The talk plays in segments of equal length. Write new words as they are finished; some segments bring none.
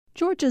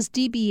Georgia's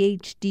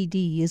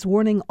DBHDD is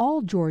warning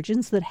all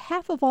Georgians that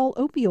half of all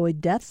opioid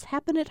deaths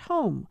happen at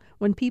home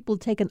when people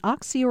take an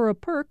Oxy or a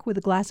Perk with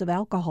a glass of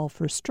alcohol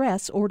for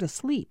stress or to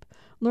sleep.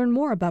 Learn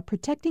more about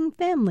protecting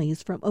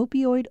families from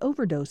opioid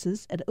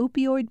overdoses at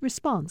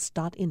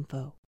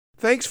opioidresponse.info.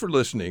 Thanks for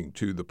listening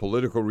to the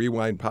Political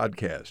Rewind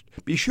podcast.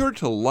 Be sure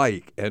to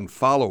like and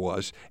follow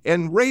us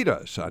and rate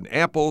us on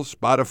Apple,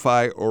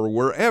 Spotify, or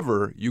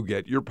wherever you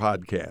get your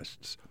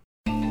podcasts.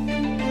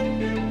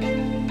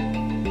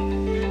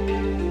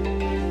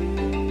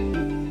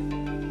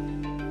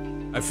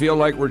 I feel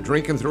like we're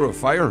drinking through a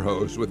fire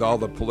hose with all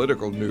the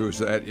political news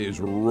that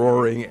is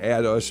roaring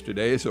at us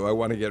today, so I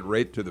want to get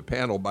right to the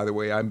panel. By the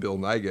way, I'm Bill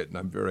Nigut, and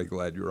I'm very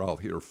glad you're all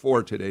here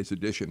for today's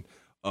edition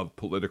of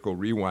Political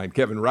Rewind.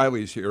 Kevin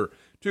Riley's here,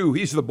 too.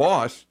 He's the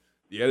boss,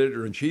 the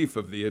editor-in-chief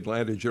of the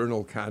Atlanta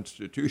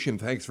Journal-Constitution.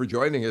 Thanks for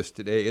joining us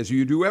today, as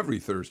you do every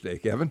Thursday,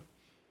 Kevin.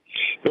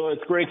 Bill,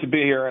 it's great to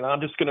be here, and I'm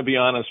just going to be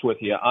honest with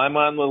you. I'm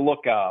on the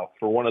lookout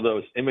for one of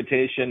those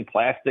imitation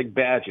plastic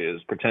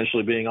badges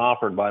potentially being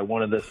offered by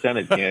one of the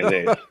Senate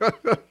candidates.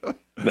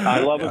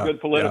 I love a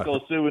good political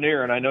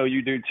souvenir, and I know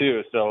you do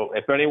too. So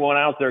if anyone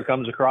out there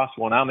comes across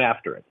one, I'm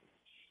after it.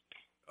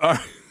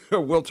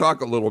 We'll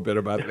talk a little bit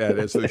about that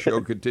as the show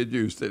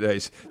continues today.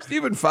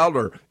 Stephen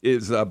Fowler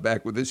is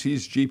back with us.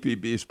 He's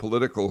GPB's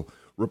political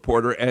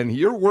reporter, and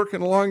you're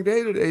working a long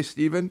day today,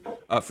 Stephen.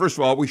 First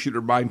of all, we should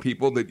remind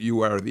people that you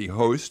are the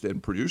host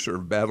and producer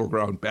of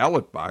Battleground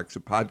Ballot Box,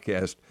 a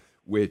podcast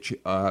which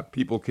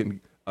people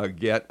can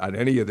get on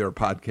any of their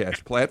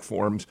podcast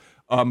platforms.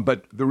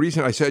 But the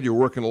reason I said you're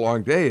working a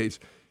long day is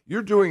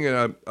you're doing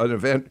an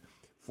event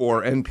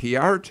for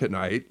NPR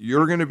tonight.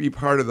 You're going to be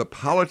part of the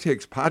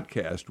Politics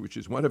Podcast, which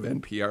is one of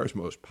NPR's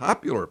most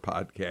popular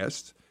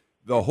podcasts.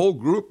 The whole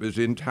group is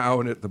in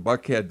town at the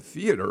Buckhead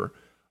Theater.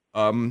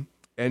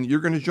 And you're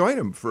going to join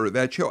them for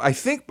that show. I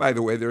think, by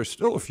the way, there's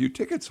still a few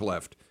tickets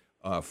left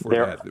for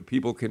that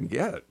people can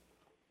get.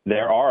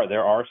 There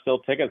are still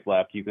tickets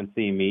left. You can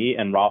see me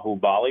and Rahul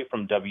Bali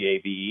from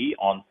WABE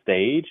on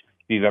stage.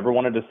 If you've ever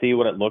wanted to see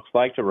what it looks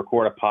like to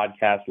record a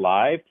podcast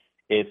live,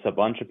 it's a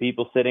bunch of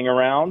people sitting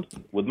around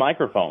with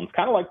microphones,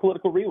 kind of like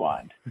Political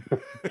Rewind.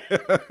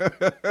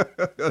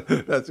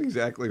 That's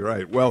exactly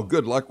right. Well,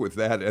 good luck with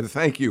that, and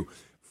thank you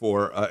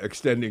for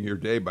extending your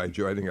day by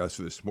joining us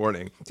this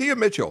morning. Tia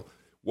Mitchell,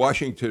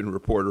 Washington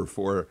reporter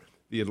for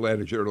the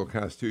Atlanta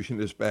Journal-Constitution,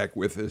 is back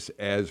with us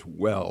as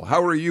well.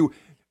 How are you,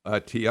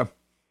 Tia?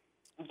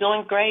 I'm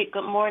doing great.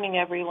 Good morning,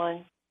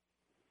 everyone.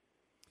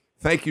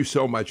 Thank you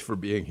so much for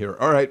being here.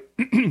 All right,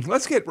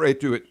 let's get right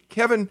to it.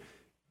 Kevin,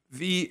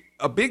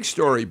 a big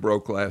story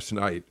broke last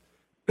night,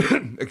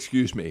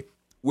 excuse me,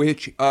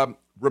 which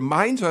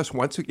reminds us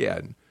once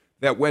again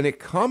that when it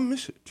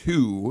comes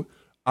to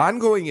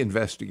ongoing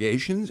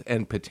investigations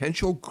and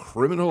potential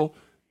criminal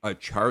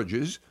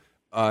charges,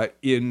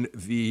 in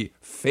the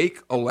fake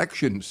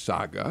election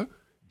saga,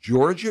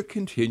 Georgia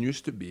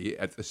continues to be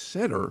at the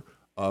center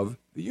of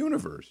the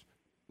universe.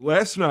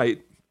 Last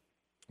night,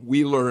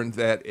 we learned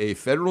that a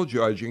federal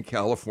judge in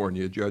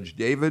California, Judge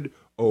David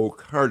O.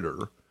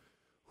 Carter,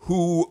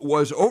 who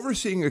was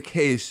overseeing a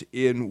case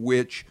in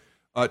which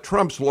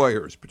Trump's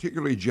lawyers,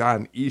 particularly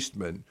John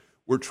Eastman,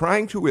 were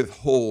trying to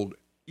withhold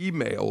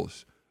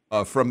emails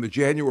from the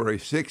January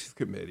 6th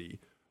committee.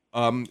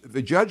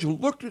 The judge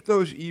looked at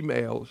those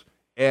emails,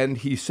 and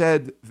he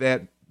said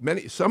that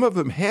some of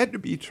them had to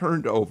be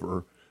turned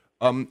over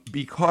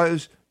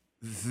because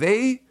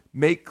they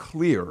make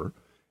clear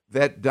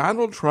that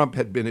Donald Trump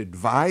had been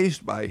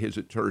advised by his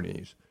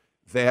attorneys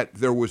that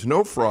there was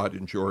no fraud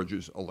in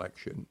Georgia's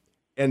election.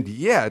 And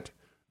yet,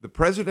 the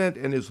president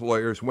and his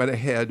lawyers went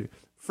ahead.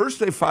 First,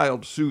 they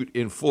filed suit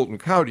in Fulton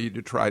County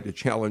to try to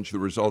challenge the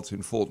results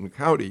in Fulton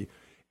County.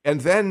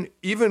 And then,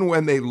 even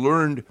when they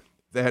learned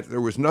that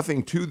there was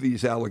nothing to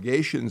these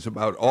allegations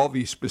about all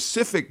these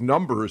specific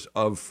numbers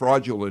of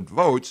fraudulent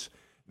votes,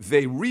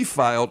 they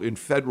refiled in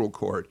federal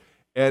court.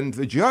 And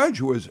the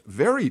judge was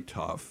very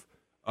tough,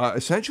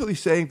 essentially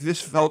saying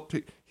this felt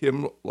to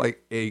him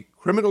like a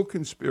criminal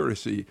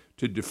conspiracy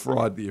to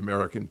defraud the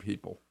American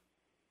people.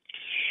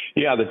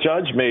 Yeah, the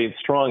judge made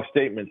strong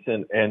statements.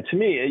 And to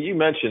me, you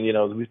mentioned,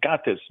 we've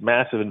got this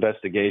massive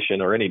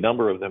investigation or any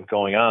number of them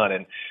going on.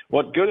 And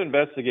what good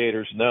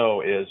investigators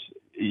know is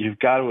you've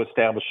got to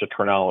establish a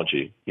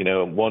chronology.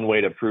 One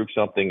way to prove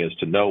something is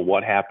to know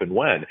what happened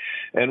when.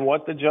 And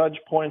what the judge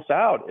points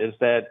out is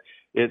that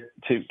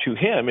to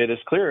him, it is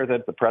clear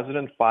that the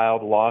president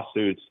filed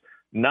lawsuits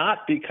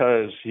not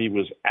because he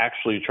was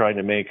actually trying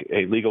to make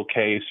a legal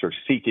case or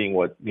seeking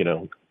what,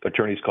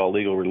 attorneys call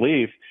legal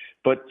relief,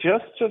 but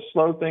just to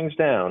slow things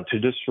down, to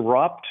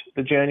disrupt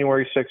the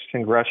January 6th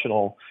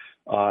congressional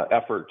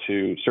effort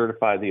to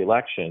certify the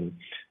election.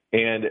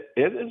 And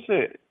it is,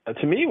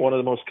 to me, one of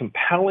the most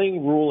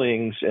compelling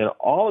rulings in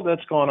all of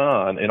that's gone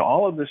on in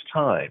all of this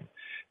time,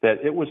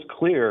 that it was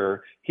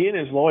clear he and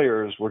his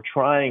lawyers were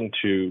trying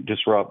to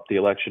disrupt the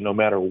election no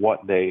matter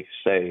what they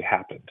say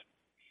happened.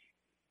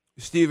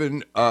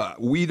 Stephen,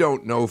 we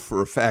don't know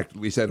for a fact,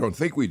 at least I don't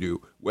think we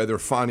do, whether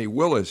Fani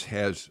Willis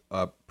is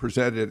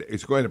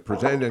going to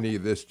present any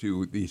of this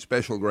to the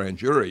special grand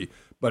jury,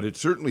 but it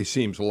certainly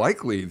seems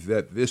likely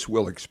that this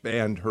will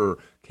expand her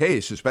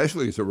case,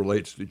 especially as it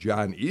relates to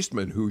John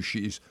Eastman, who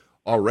she's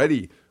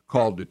already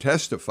called to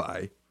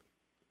testify.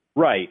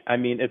 Right. I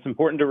mean, it's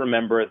important to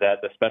remember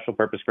that the special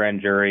purpose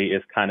grand jury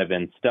is kind of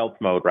in stealth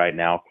mode right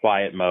now,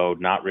 quiet mode,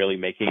 not really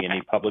making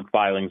any public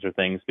filings or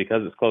things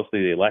because it's close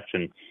to the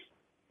election.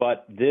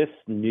 But this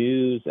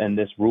news and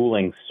this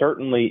ruling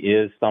certainly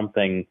is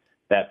something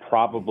that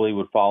probably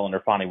would fall under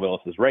Fani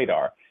Willis's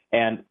radar.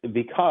 And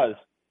because,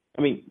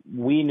 I mean,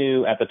 we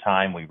knew at the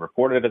time, we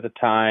reported at the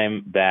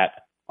time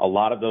that a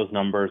lot of those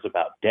numbers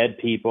about dead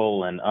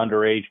people and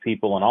underage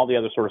people and all the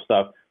other sort of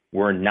stuff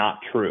were not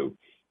true.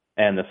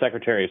 And the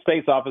Secretary of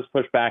State's office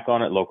pushed back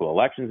on it. Local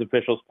elections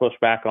officials pushed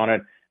back on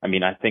it. I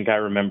mean, I think I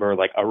remember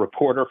like a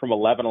reporter from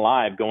 11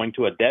 Alive going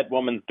to a dead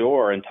woman's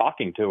door and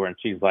talking to her. And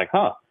she's like,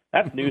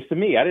 that's news to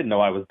me. I didn't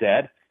know I was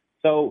dead.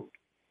 So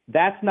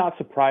that's not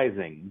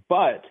surprising.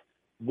 But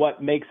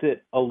what makes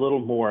it a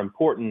little more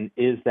important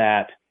is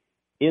that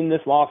in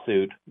this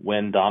lawsuit,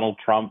 when Donald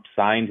Trump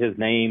signed his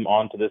name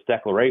onto this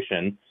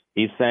declaration,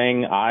 he's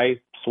saying,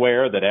 I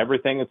swear that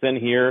everything that's in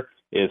here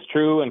is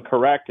true and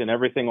correct and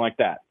everything like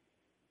that.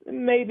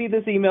 Maybe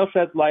this email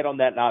sheds light on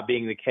that not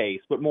being the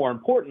case. But more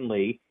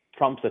importantly,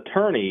 Trump's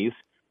attorneys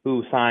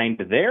who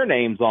signed their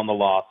names on the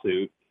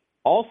lawsuit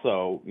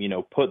also,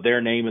 put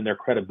their name and their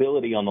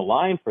credibility on the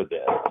line for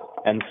this.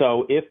 And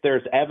so if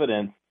there's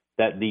evidence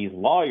that these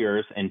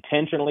lawyers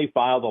intentionally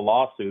filed a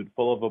lawsuit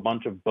full of a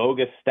bunch of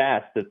bogus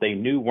stats that they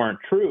knew weren't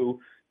true,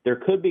 there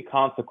could be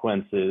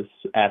consequences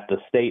at the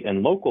state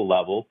and local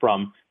level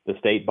from the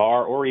state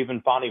bar or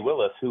even Fani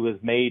Willis, who has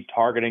made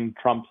targeting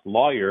Trump's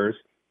lawyers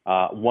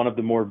one of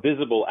the more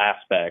visible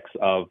aspects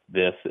of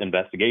this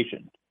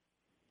investigation.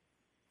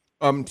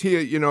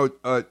 Tia,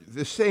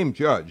 the same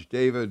judge,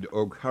 David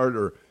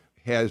O'Carter,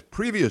 has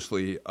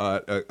previously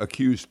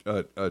accused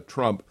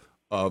Trump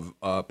of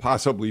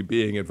possibly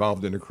being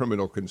involved in a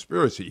criminal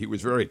conspiracy. He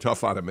was very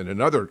tough on him in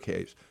another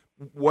case.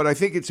 What I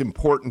think it's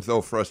important, though,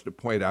 for us to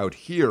point out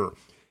here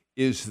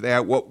is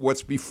that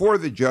what's before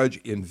the judge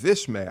in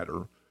this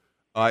matter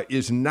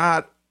is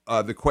not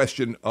the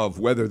question of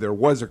whether there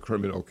was a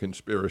criminal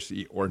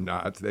conspiracy or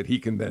not that he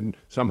can then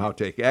somehow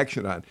take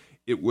action on.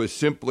 It was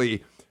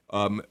simply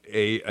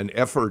an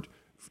effort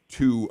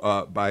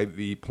by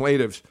the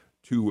plaintiffs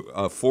to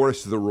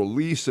force the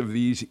release of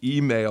these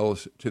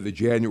emails to the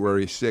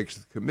January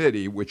 6th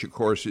committee, which, of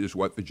course, is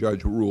what the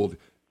judge ruled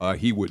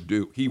he would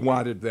do. He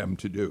wanted them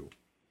to do.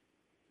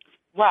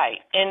 Right.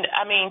 And,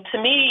 I mean,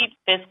 to me,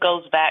 this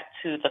goes back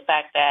to the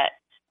fact that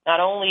not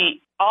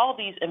only all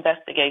these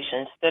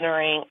investigations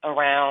centering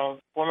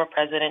around former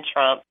President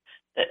Trump,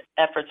 the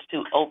efforts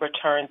to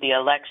overturn the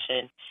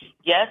election,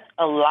 yes,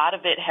 a lot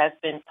of it has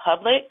been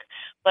public,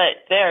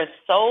 but there's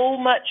so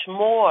much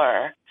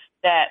more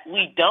that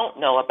we don't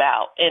know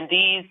about. And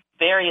these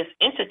various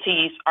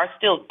entities are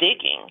still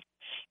digging,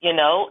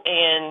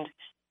 and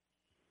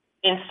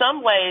in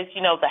some ways,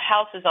 the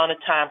House is on a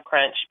time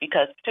crunch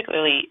because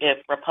particularly if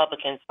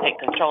Republicans take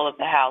control of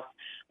the House,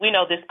 we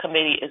know this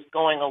committee is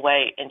going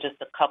away in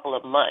just a couple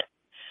of months.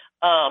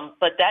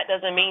 But that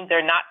doesn't mean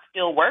they're not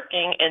still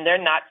working and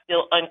they're not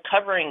still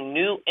uncovering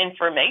new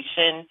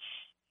information,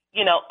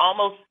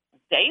 almost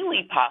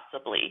daily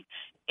possibly.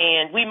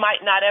 And we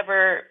might not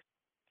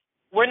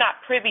we're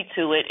not privy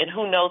to it, and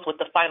who knows what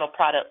the final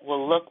product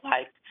will look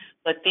like.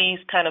 But these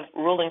kind of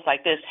rulings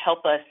like this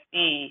help us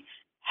see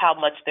how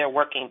much they're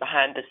working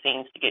behind the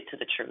scenes to get to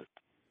the truth.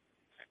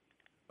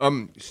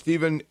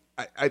 Stephen,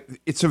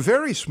 it's a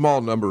very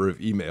small number of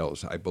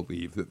emails, I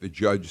believe, that the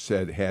judge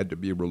said had to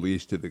be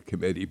released to the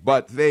committee,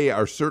 but they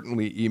are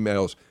certainly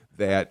emails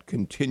that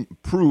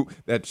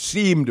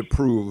seem to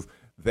prove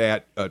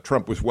that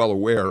Trump was well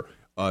aware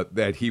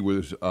that he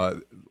was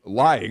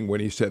lying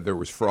when he said there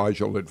was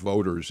fraudulent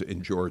voters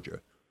in Georgia.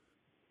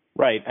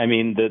 Right. I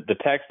mean, the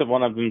text of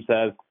one of them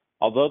says,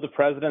 although the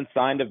president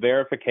signed a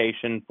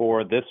verification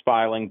for this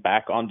filing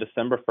back on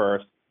December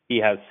 1st, he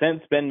has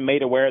since been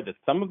made aware that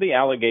some of the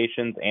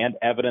allegations and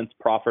evidence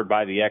proffered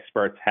by the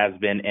experts has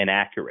been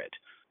inaccurate.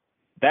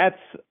 That's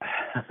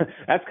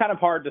kind of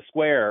hard to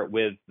square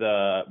with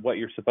what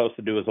you're supposed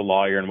to do as a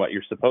lawyer and what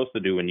you're supposed to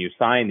do when you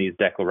sign these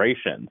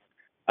declarations.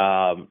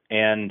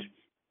 And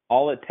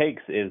all it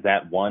takes is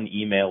that one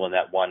email and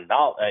that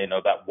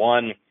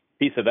one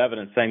piece of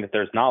evidence saying that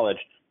there's knowledge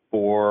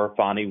for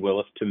Fani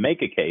Willis to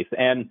make a case.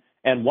 And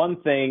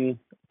one thing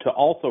to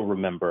also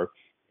remember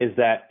is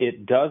that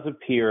it does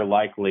appear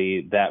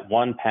likely that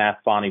one path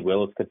Fani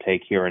Willis could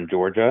take here in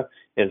Georgia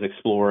is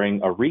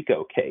exploring a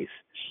RICO case,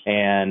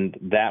 and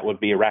that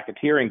would be a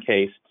racketeering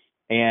case.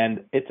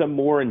 And it's a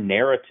more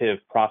narrative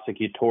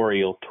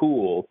prosecutorial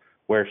tool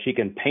where she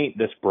can paint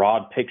this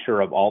broad picture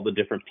of all the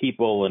different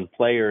people and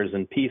players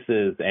and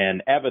pieces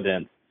and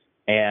evidence.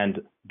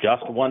 And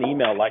just one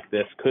email like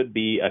this could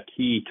be a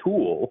key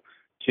tool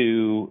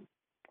to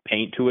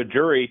paint to a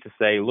jury to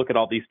say, look at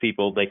all these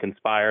people, they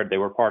conspired, they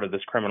were part of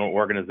this criminal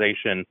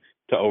organization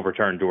to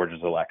overturn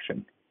Georgia's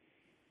election.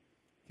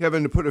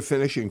 Kevin, to put a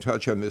finishing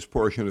touch on this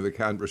portion of the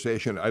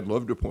conversation, I'd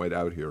love to point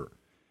out here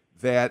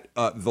that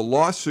the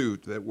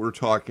lawsuit that we're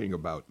talking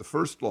about, the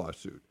first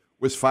lawsuit,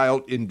 was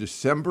filed in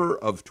December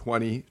of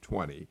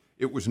 2020.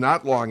 It was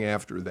not long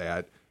after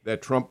that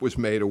Trump was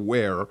made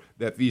aware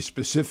that the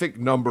specific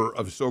number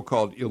of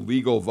so-called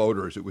illegal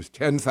voters, it was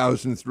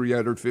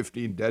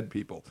 10,315 dead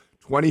people,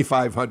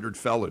 2,500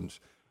 felons,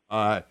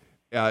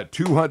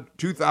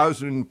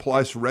 2,000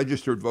 plus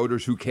registered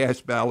voters who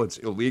cast ballots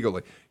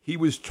illegally. He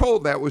was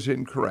told that was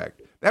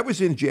incorrect. That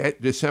was in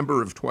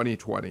December of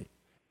 2020.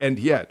 And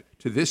yet,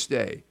 to this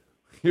day,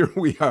 here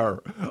we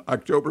are,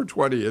 October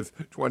 20th,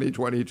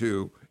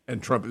 2022,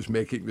 and Trump is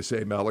making the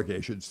same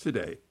allegations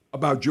today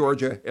about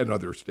Georgia and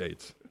other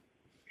states.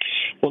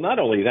 Well, not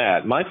only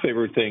that, my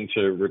favorite thing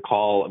to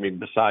recall, I mean,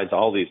 besides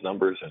all these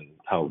numbers and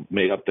how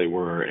made up they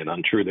were and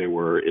untrue they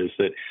were, is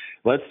that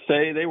let's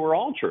say they were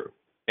all true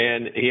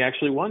and he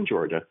actually won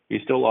Georgia. He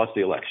still lost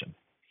the election.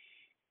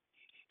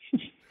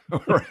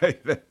 All right.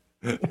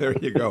 There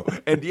you go.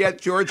 And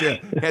yet Georgia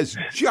has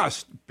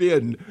just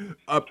been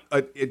a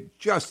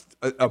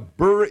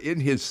burr in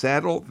his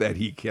saddle that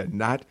he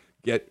cannot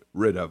get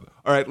rid of.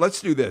 All right,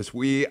 let's do this.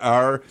 We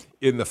are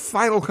in the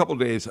final couple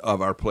days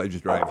of our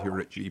pledge drive here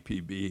at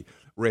GPB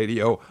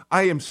Radio.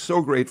 I am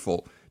so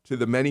grateful to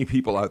the many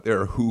people out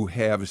there who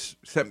have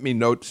sent me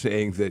notes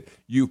saying that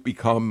you've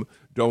become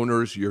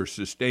donors, you're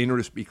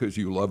sustainers because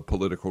you love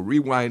Political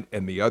Rewind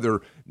and the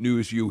other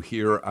news you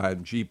hear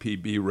on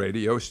GPB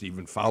Radio,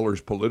 Stephen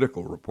Fowler's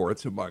political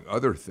reports, among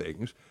other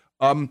things.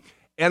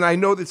 And I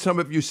know that some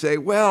of you say,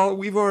 well,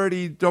 we've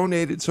already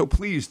donated, so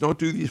please don't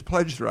do these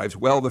pledge drives.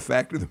 Well, the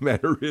fact of the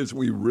matter is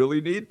we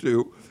really need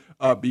to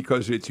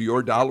because it's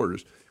your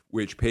dollars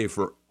which pay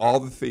for all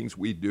the things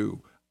we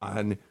do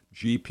on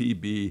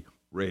GPB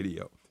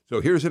Radio.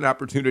 So here's an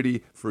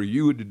opportunity for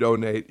you to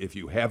donate if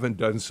you haven't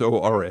done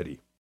so already.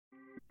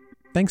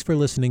 Thanks for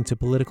listening to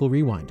Political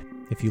Rewind.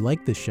 If you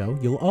like this show,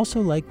 you'll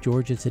also like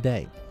Georgia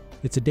Today.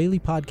 It's a daily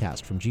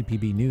podcast from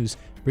GPB News,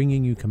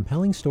 bringing you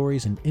compelling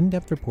stories and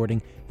in-depth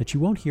reporting that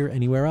you won't hear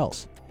anywhere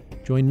else.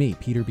 Join me,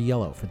 Peter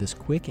Biello, for this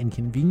quick and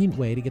convenient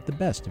way to get the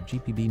best of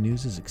GPB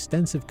News'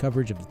 extensive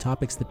coverage of the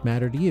topics that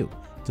matter to you,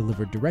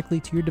 delivered directly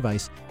to your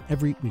device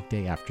every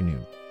weekday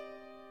afternoon.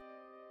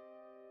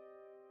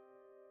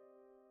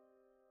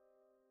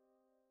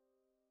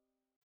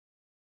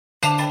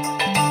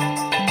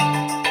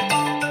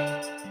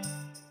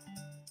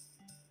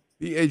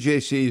 The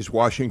AJC's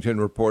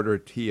Washington reporter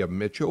Tia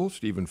Mitchell,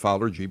 Stephen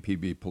Fowler,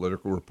 GPB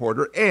political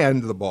reporter,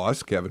 and the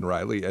boss, Kevin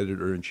Riley,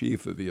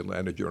 editor-in-chief of the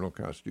Atlanta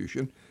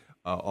Journal-Constitution,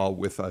 all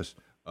with us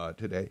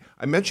today.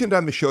 I mentioned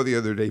on the show the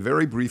other day,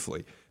 very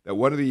briefly, that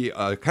one of the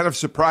kind of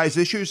surprise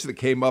issues that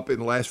came up in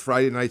last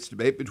Friday night's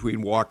debate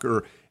between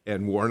Walker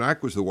and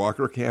Warnock was the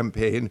Walker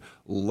campaign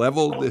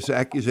leveled this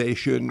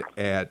accusation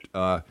at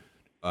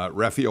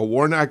Raphael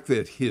Warnock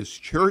that his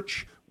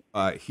church,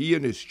 he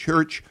and his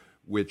church,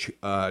 which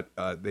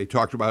they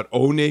talked about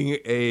owning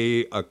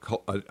an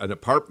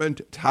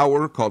apartment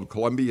tower called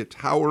Columbia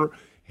Tower,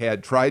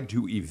 had tried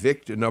to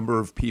evict a number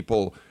of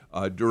people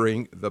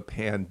during the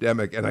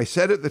pandemic. And I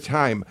said at the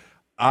time,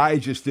 I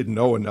just didn't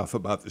know enough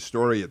about the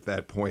story at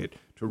that point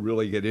to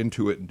really get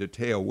into it in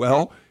detail.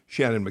 Well,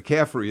 Shannon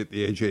McCaffrey at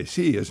the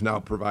AJC has now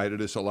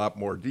provided us a lot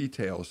more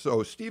detail.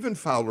 So, Stephen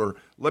Fowler,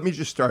 let me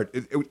just start.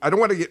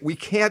 We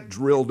can't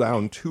drill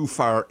down too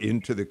far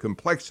into the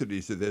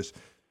complexities of this.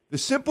 The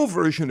simple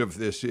version of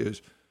this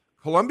is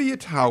Columbia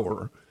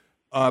Tower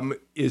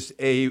is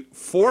a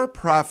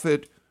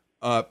for-profit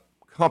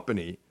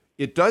company.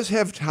 It does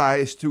have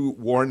ties to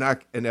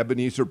Warnock and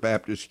Ebenezer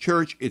Baptist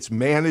Church. It's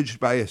managed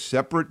by a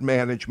separate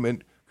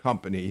management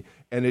company.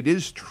 And it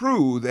is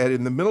true that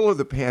in the middle of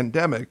the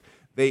pandemic,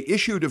 they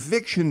issued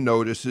eviction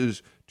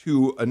notices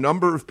to a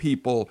number of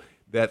people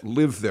that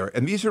live there.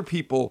 And these are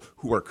people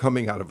who are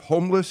coming out of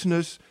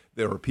homelessness.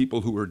 There are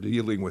people who are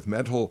dealing with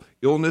mental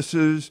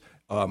illnesses,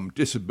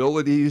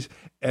 disabilities.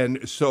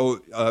 And so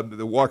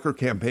the Walker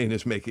campaign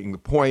is making the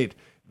point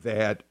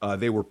that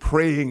they were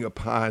preying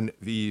upon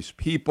these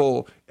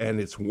people, and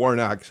it's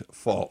Warnock's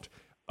fault.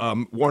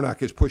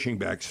 Warnock is pushing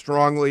back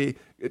strongly.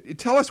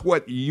 Tell us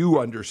what you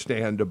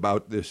understand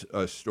about this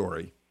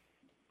story.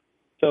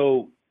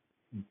 So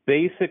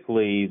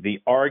basically,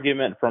 the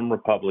argument from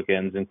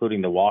Republicans,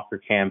 including the Walker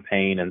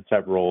campaign and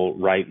several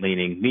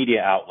right-leaning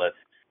media outlets,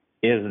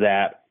 is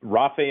that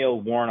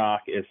Raphael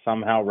Warnock is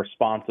somehow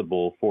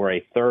responsible for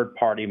a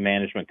third-party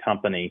management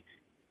company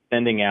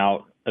sending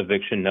out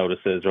eviction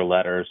notices or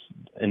letters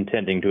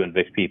intending to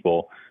evict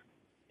people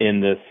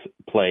in this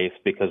place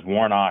because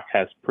Warnock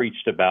has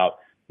preached about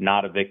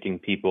not evicting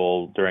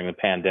people during the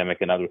pandemic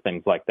and other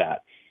things like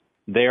that.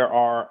 There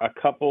are a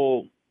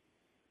couple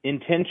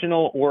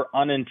intentional or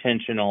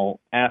unintentional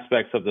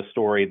aspects of the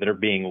story that are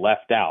being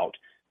left out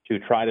to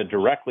try to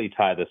directly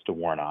tie this to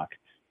Warnock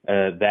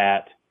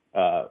that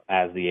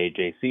as the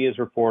AJC has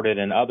reported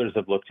and others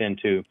have looked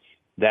into,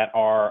 that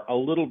are a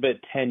little bit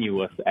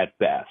tenuous at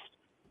best.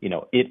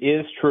 it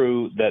is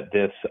true that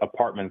this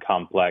apartment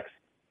complex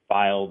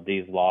filed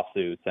these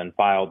lawsuits and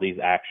filed these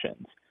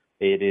actions.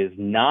 It is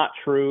not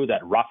true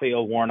that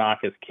Raphael Warnock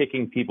is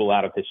kicking people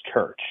out of his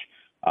church.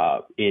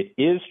 It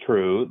is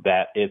true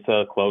that it's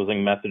a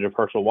closing message of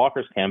Herschel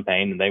Walker's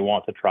campaign, and they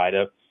want to try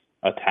to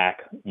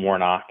attack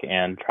Warnock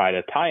and try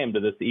to tie him to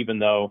this, even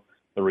though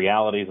the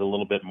reality is a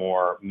little bit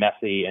more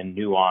messy and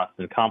nuanced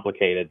and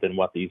complicated than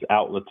what these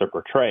outlets are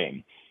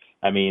portraying.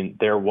 I mean,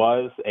 there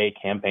was a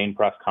campaign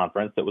press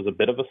conference that was a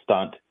bit of a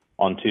stunt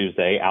on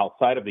Tuesday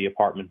outside of the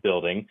apartment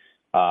building,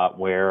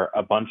 where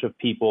a bunch of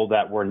people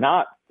that were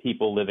not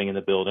people living in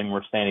the building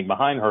were standing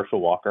behind Herschel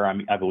Walker.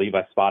 I believe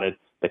I spotted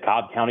the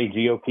Cobb County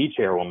GOP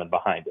chairwoman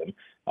behind him.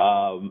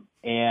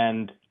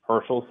 And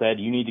Herschel said,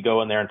 you need to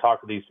go in there and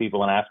talk to these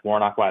people and ask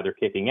Warnock why they're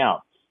kicking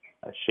out.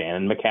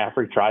 Shannon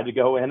McCaffrey tried to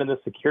go in, and the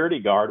security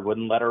guard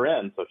wouldn't let her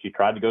in, so she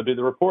tried to go do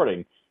the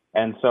reporting.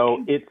 And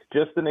so it's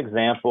just an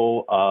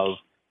example of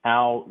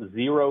how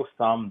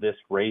zero-sum this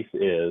race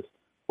is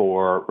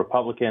for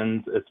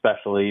Republicans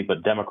especially,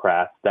 but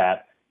Democrats,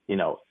 that,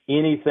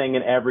 anything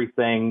and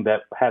everything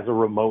that has a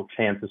remote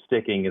chance of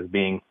sticking is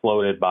being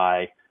floated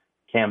by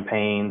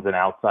campaigns and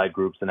outside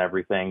groups and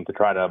everything to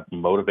try to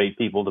motivate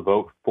people to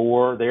vote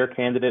for their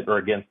candidate or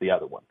against the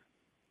other one.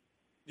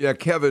 Yeah,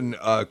 Kevin,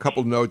 a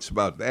couple notes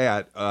about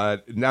that.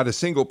 Not a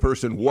single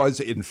person was,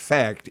 in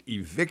fact,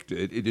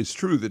 evicted. It is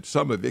true that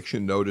some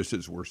eviction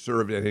notices were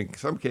served, and in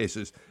some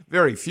cases,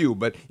 very few,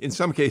 but in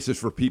some cases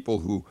for people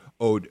who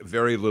owed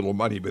very little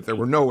money, but there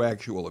were no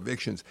actual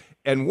evictions.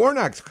 And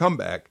Warnock's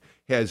comeback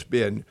has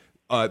been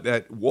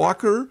that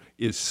Walker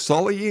is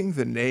sullying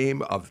the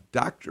name of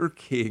Dr.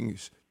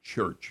 King's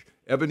church,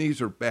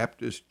 Ebenezer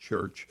Baptist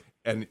Church,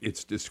 and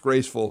it's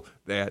disgraceful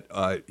that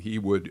he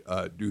would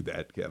do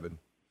that, Kevin.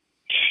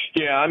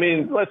 Yeah, I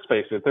mean, let's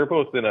face it; they're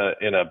both in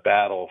a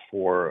battle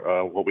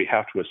for what we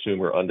have to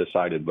assume are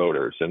undecided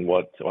voters. And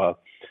what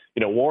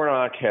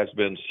Warnock has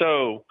been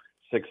so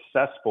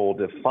successful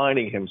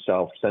defining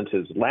himself since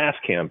his last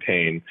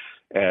campaign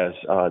as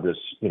this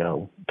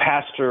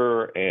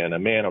pastor and a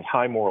man of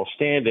high moral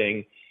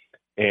standing.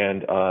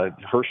 And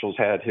Herschel's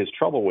had his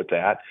trouble with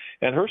that.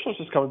 And Herschel's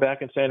just coming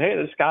back and saying, hey,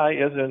 this guy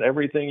isn't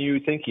everything you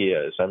think he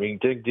is. I mean,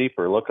 dig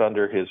deeper, look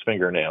under his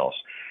fingernails.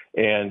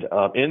 And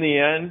in the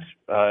end,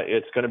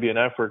 it's going to be an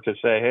effort to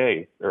say,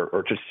 hey,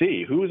 or to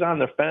see who's on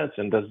the fence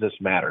and does this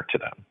matter to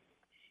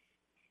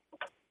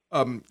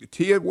them?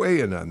 Tia, weigh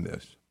in on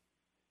this.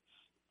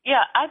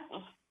 Yeah,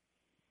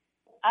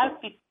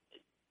 I'd be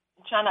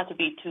trying not to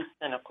be too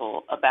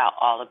cynical about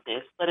all of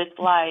this, but it's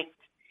like,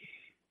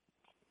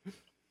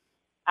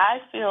 I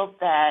feel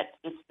that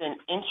it's been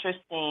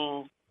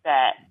interesting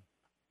that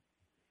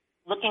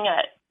looking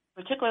at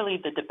particularly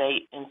the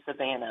debate in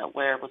Savannah,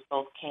 where it was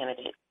both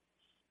candidates,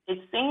 it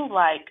seemed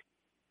like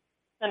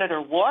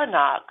Senator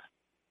Warnock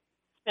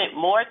spent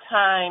more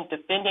time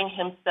defending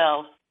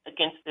himself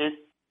against this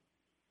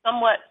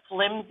somewhat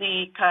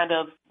flimsy kind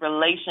of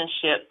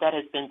relationship that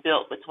has been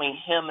built between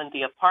him and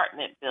the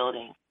apartment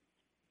building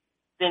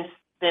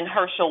than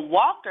Herschel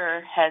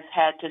Walker has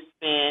had to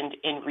spend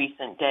in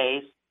recent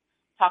days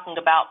talking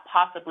about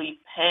possibly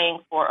paying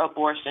for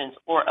abortions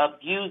or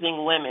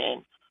abusing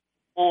women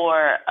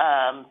or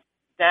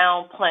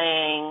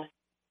downplaying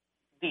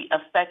the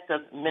effects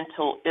of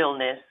mental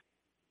illness.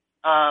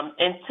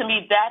 And to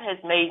me, that has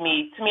made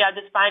I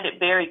just find it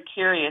very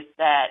curious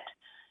that,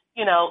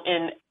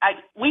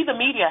 we the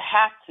media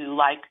have to,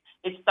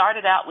 it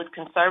started out with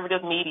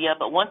conservative media,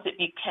 but once it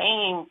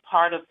became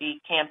part of the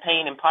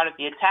campaign and part of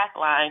the attack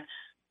line,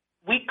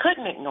 we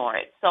couldn't ignore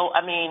it. So,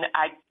 I mean,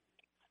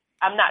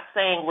 I'm not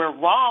saying we're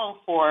wrong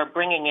for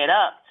bringing it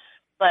up,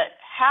 but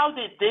how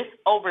did this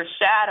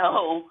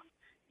overshadow,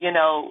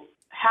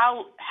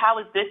 how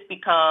has this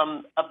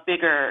become a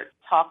bigger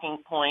talking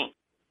point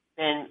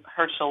than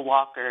Herschel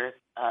Walker's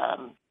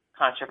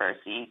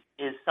controversy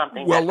is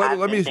something that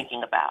I've been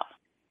thinking about.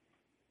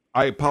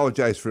 I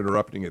apologize for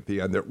interrupting at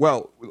the end there.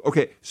 Well,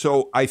 okay,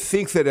 so I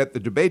think that at the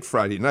debate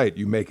Friday night,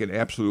 you make an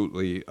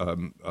absolutely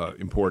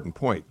important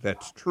point.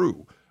 That's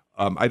true.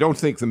 I don't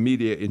think the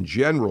media in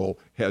general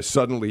has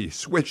suddenly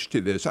switched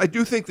to this. I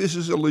do think this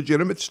is a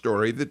legitimate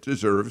story that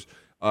deserves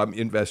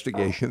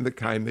investigation, the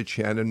kind that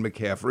Shannon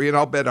McCaffrey, and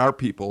I'll bet our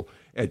people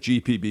at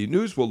GPB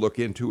News will look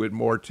into it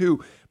more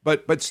too.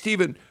 But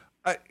Stephen,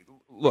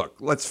 look,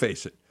 let's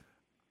face it.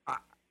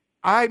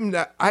 I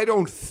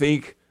don't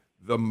think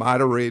the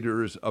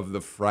moderators of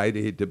the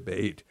Friday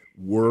debate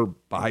were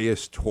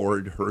biased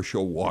toward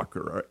Herschel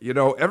Walker.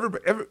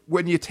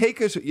 When you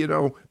take us,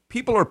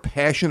 people are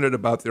passionate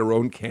about their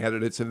own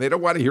candidates and they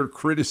don't want to hear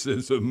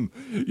criticism,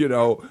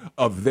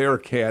 of their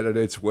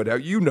candidates,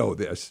 whatever.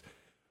 This.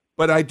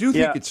 But I do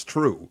think it's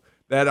true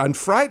that on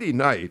Friday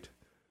night,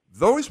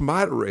 those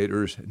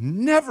moderators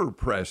never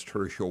pressed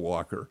Herschel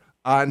Walker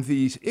on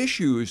these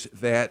issues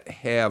that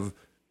have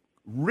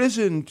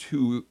risen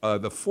to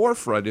the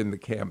forefront in the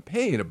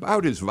campaign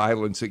about his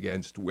violence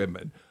against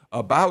women,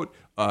 about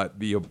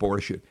the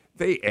abortion.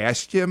 They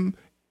asked him,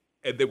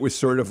 and it was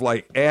sort of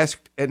like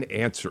asked and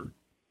answered.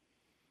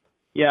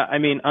 Yeah, I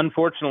mean,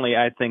 unfortunately,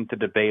 I think the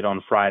debate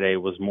on Friday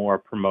was more a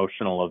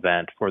promotional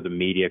event for the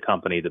media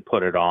company that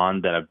put it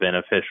on than a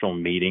beneficial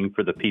meeting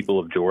for the people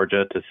of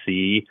Georgia to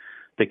see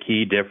the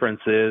key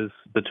differences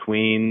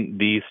between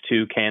these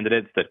two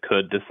candidates that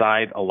could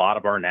decide a lot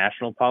of our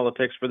national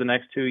politics for the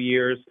next 2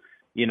 years.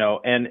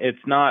 And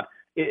it's not.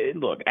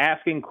 Look,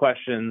 asking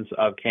questions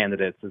of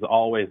candidates is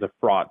always a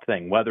fraught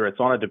thing, whether it's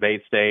on a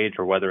debate stage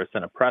or whether it's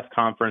in a press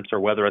conference or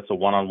whether it's a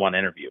one-on-one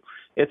interview.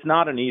 It's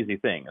not an easy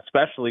thing,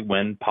 especially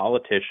when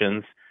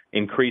politicians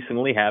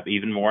increasingly have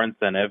even more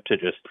incentive to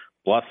just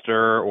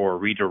bluster or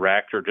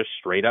redirect or just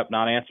straight up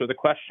not answer the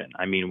question.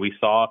 I mean, we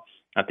saw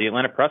at the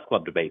Atlanta Press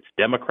Club debates,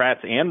 Democrats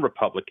and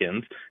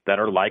Republicans that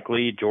are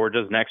likely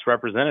Georgia's next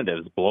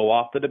representatives blow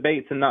off the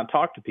debates and not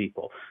talk to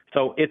people.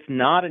 So it's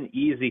not an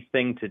easy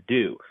thing to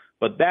do.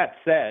 But that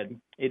said,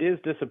 it is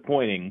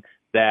disappointing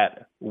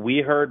that we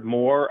heard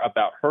more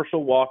about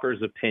Herschel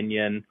Walker's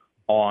opinion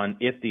on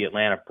if the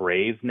Atlanta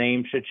Braves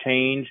name should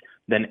change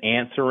than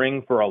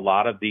answering for a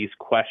lot of these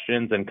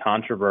questions and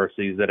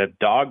controversies that have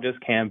dogged his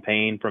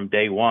campaign from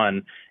day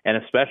one, and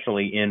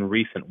especially in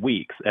recent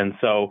weeks. And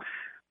so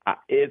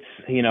it's,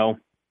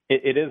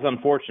 it is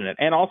unfortunate.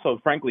 And also,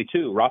 frankly,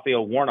 too,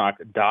 Raphael Warnock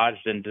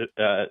dodged and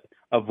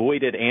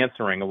avoided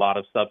answering a lot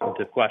of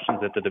substantive questions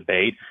at the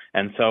debate.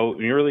 And so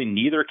really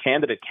neither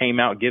candidate came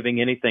out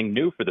giving anything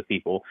new for the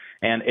people.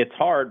 And it's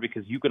hard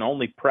because you can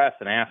only press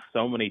and ask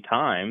so many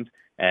times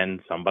and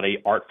somebody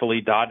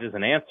artfully dodges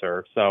an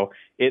answer. So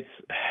it's,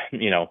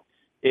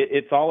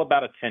 it's all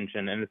about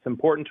attention. And it's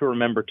important to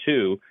remember,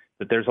 too,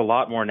 that there's a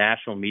lot more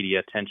national media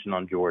attention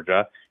on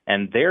Georgia,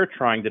 and they're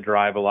trying to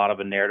drive a lot of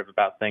a narrative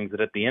about things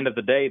that at the end of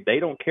the day, they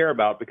don't care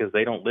about because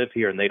they don't live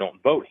here and they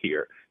don't vote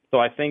here. So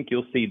I think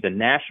you'll see the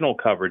national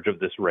coverage of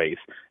this race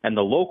and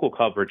the local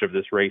coverage of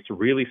this race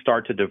really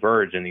start to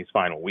diverge in these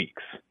final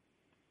weeks.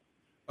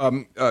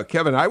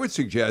 Kevin, I would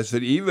suggest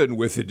that even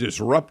with the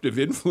disruptive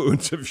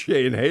influence of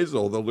Shane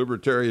Hazel, the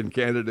Libertarian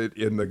candidate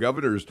in the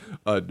governor's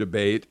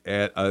debate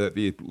at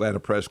the Atlanta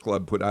Press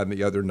Club put on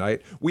the other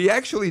night, we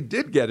actually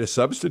did get a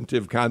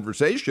substantive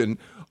conversation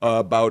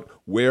about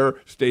where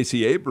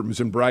Stacey Abrams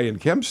and Brian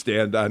Kemp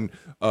stand on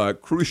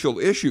crucial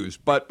issues.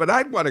 But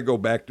I'd want to go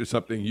back to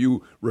something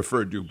you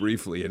referred to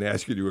briefly and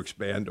ask you to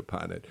expand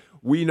upon it.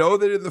 We know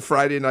that in the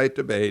Friday night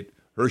debate,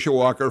 Herschel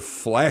Walker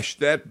flashed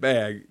that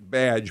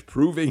badge,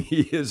 proving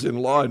he is in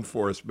law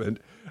enforcement.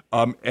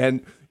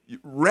 And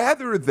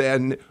rather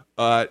than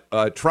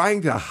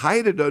trying to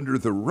hide it under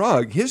the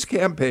rug, his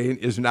campaign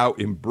is now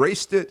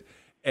embraced it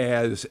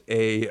as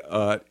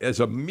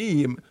a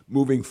meme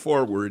moving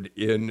forward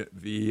in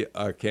the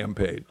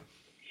campaign.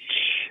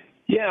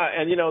 Yeah,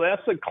 and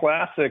that's a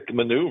classic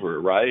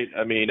maneuver, right?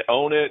 I mean,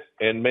 own it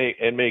and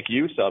make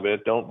use of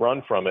it. Don't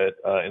run from it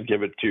and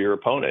give it to your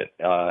opponent.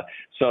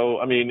 So,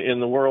 I mean, in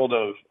the world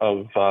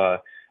of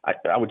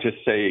I would just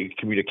say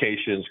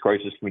communications,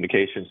 crisis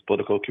communications,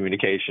 political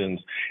communications,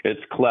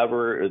 it's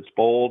clever, it's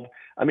bold.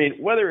 I mean,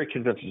 whether it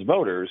convinces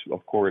voters,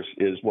 of course,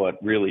 is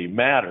what really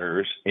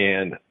matters.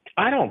 And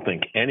I don't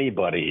think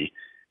anybody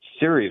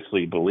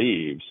seriously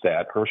believes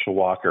that Herschel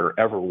Walker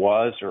ever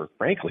was, or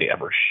frankly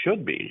ever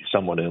should be,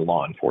 someone in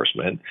law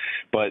enforcement.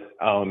 But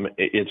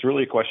it's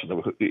really a question of,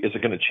 is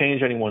it going to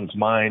change anyone's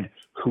mind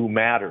who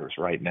matters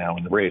right now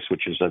in the race,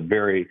 which is a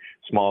very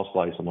small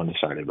slice of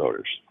undecided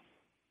voters.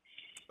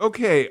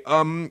 Okay,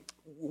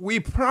 we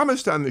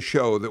promised on the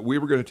show that we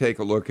were going to take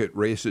a look at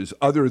races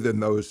other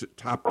than those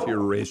top-tier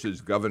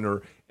races,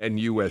 governor and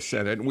U.S.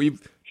 Senate, and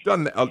we've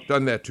done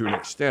that to an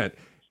extent.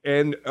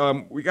 And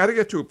we got to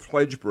get to a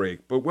pledge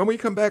break. But when we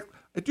come back,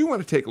 I do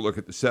want to take a look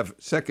at the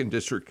 2nd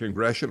District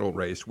congressional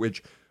race,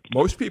 which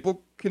most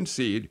people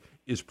concede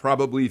is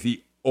probably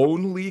the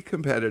only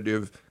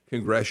competitive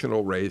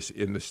congressional race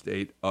in the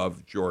state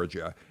of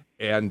Georgia.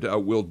 And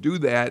we'll do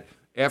that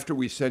after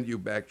we send you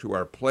back to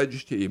our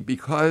pledge team,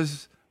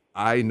 because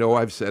I know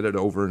I've said it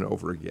over and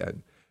over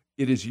again.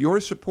 It is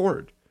your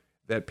support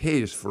that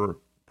pays for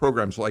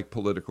programs like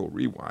Political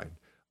Rewind.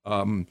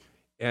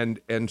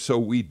 And so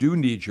we do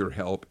need your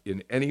help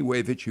in any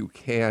way that you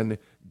can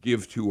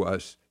give to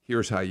us.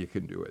 Here's how you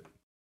can do it.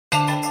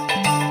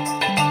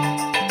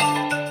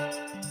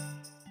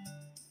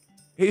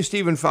 Hey,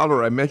 Stephen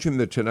Fowler, I mentioned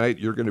that tonight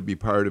you're going to be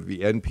part of the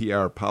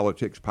NPR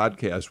Politics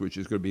podcast, which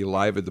is going to be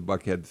live at the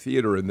Buckhead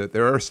Theater, and that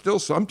there are still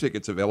some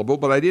tickets available,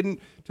 but I didn't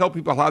tell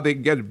people how they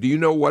can get it. Do you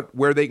know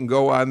where they can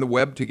go on the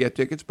web to get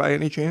tickets by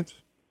any chance?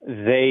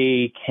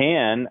 They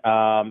can.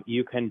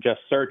 You can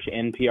just search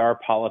NPR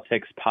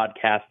Politics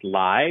Podcast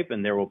Live,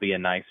 and there will be a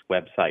nice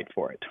website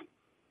for it.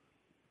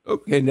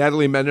 Okay,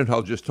 Natalie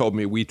Mendenhall just told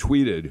me we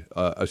tweeted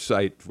a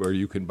site where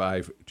you can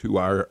buy to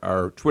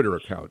our Twitter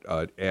account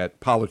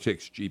at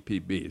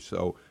PoliticsGPB.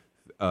 So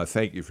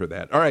thank you for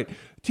that. All right,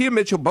 Tia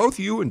Mitchell, both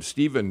you and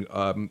Stephen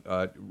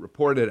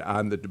reported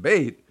on the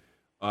debate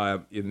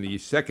in the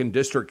 2nd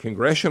District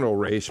congressional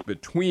race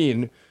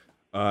between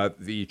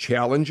the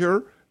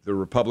challenger, the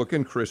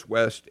Republican Chris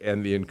West,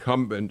 and the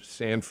incumbent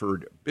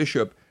Sanford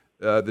Bishop.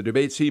 the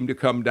debate seemed to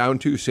come down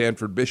to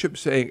Sanford Bishop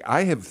saying,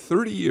 I have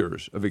 30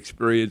 years of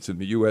experience in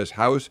the U.S.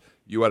 House.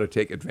 You ought to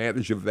take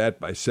advantage of that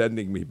by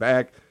sending me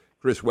back.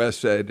 Chris West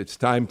said it's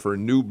time for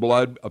new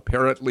blood.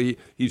 Apparently,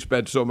 he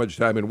spent so much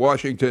time in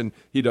Washington,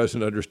 he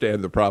doesn't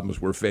understand the problems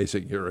we're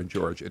facing here in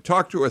Georgia.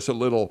 Talk to us a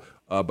little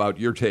about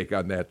your take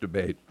on that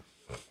debate.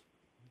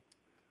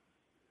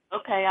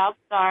 Okay, I'll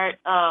start.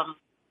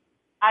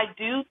 I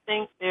do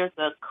think there's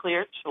a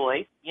clear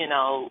choice. You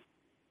know,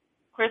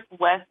 Chris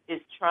West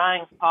is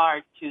trying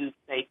hard to,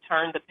 say,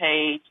 turn the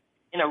page.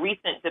 In a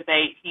recent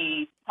debate,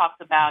 he talked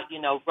about,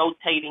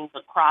 rotating the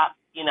crops,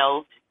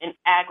 an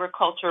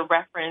agriculture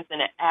reference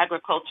in an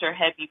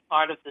agriculture-heavy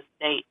part of the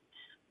state.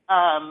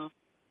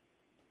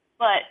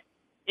 But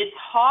it's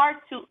hard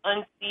to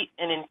unseat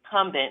an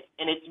incumbent,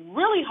 and it's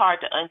really hard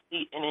to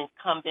unseat an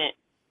incumbent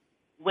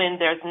when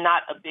there's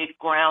not a big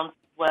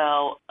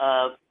groundswell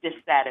of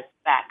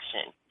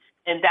dissatisfaction.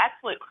 And that's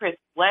what Chris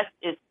West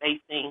is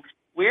facing.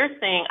 We're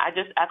seeing, I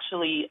just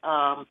actually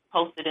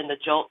posted in the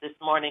Jolt this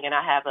morning, and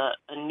I have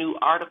a new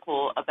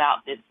article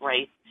about this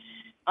race.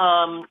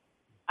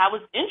 I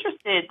was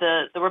interested,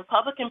 the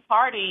Republican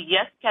Party,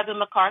 yes, Kevin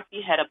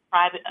McCarthy had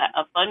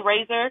a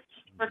fundraiser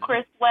for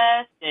Chris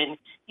West, and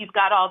he's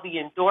got all the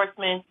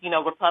endorsements.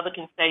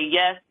 Republicans say,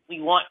 yes,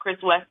 we want Chris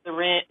West to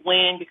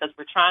win because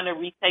we're trying to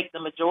retake the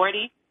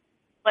majority.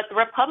 But the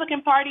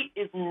Republican Party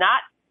is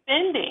not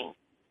spending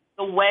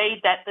the way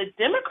that the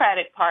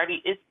Democratic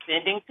Party is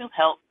spending to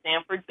help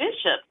Sanford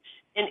Bishop.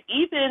 And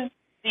even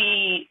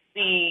the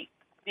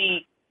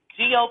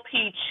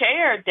GOP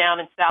chair down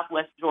in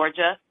Southwest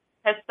Georgia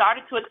has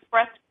started to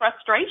express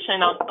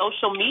frustration on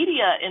social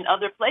media and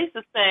other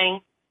places saying,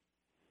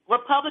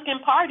 Republican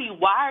Party,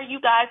 why are you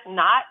guys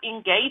not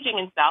engaging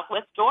in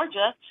Southwest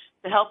Georgia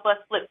to help us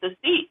flip the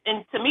seat?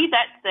 And to me,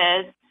 that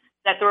says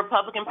that the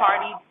Republican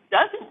Party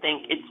doesn't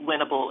think it's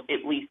winnable,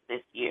 at least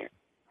this year.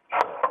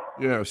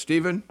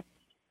 Stephen?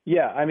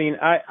 Yeah, I mean,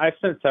 I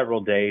spent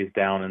several days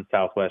down in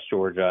Southwest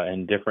Georgia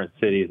in different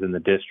cities in the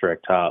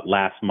district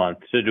last month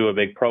to do a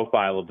big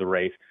profile of the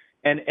race.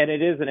 And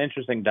it is an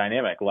interesting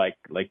dynamic, like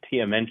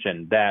Tia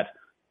mentioned, that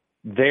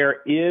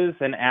there is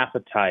an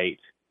appetite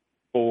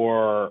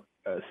for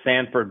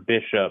Sanford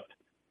Bishop.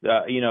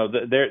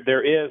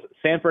 There is.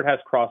 Sanford has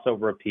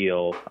crossover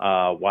appeal,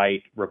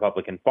 white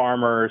Republican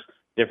farmers,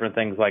 different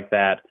things like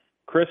that.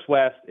 Chris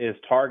West is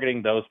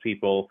targeting those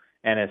people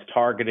and is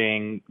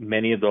targeting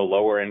many of the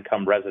lower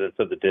income residents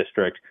of the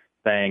district,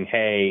 saying,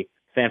 hey,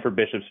 Sanford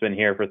Bishop's been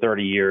here for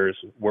 30 years.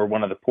 We're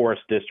one of the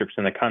poorest districts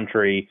in the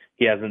country.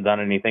 He hasn't done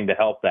anything to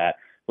help that.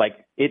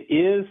 It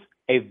is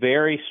a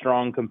very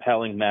strong,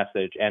 compelling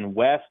message, and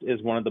West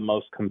is one of the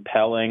most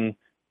compelling,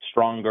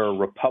 stronger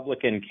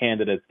Republican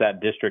candidates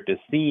that district has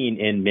seen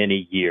in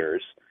many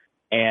years.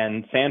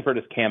 And Sanford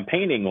is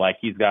campaigning like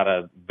he's got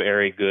a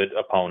very good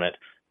opponent,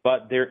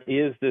 but there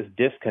is this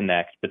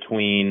disconnect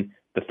between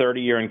the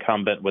 30-year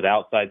incumbent with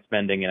outside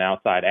spending and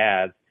outside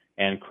ads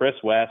and Chris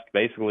West,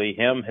 basically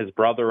him, his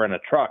brother, and a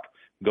truck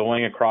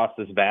going across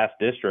this vast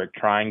district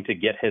trying to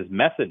get his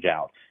message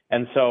out.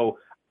 And so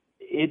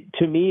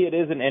to me, it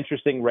is an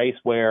interesting race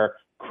where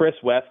Chris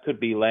West could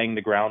be laying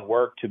the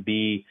groundwork to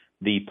be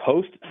the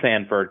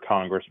post-Sanford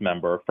Congress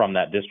member from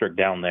that district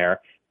down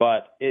there,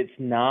 but it's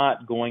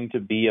not going to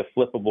be a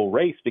flippable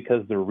race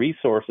because the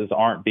resources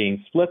aren't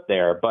being split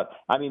there. But,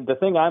 I mean, the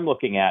thing I'm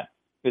looking at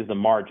is the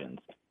margins.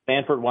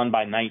 Sanford won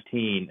by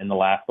 19 in the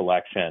last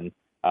election.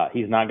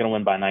 He's not going to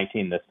win by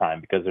 19 this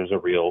time because there's a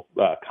real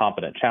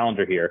competent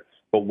challenger here.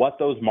 But what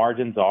those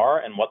margins are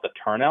and what the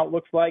turnout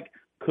looks like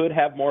could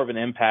have more of an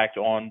impact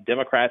on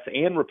Democrats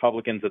and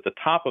Republicans at the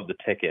top of the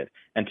ticket.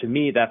 And to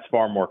me, that's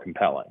far more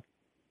compelling.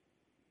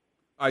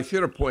 I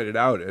should have pointed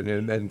out,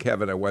 and then,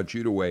 Kevin, I want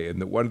you to weigh in,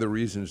 that one of the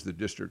reasons the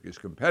district is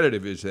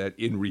competitive is that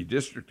in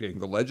redistricting,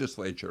 the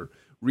legislature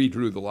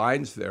redrew the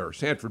lines there.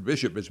 Sanford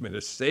Bishop has been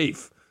a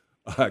safe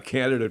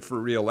candidate for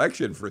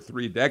re-election for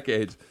 3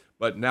 decades,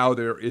 but now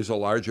there is a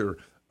larger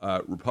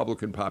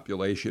Republican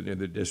population in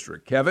the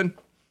district. Kevin?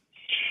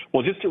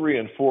 Well, just to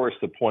reinforce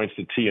the points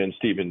that Tia and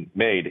Stephen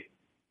made,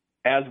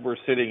 as we're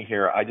sitting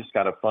here, I just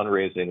got a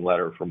fundraising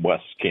letter from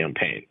West's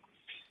campaign.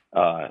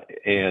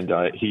 And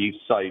he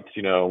cites,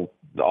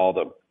 all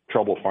the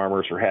trouble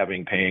farmers are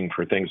having paying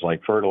for things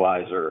like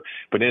fertilizer.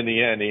 But in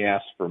the end, he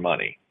asks for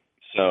money.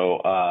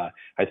 So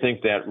I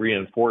think that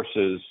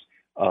reinforces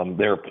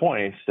their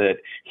points that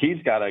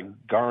he's got to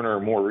garner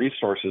more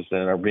resources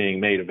than are being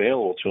made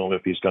available to him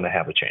if he's going to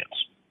have a chance.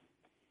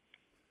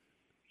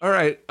 All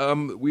right.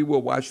 We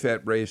will watch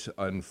that race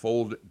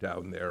unfold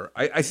down there.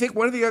 I think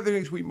one of the other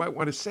things we might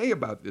want to say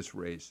about this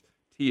race,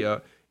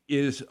 Tia,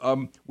 is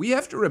we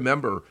have to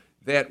remember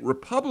that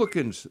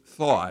Republicans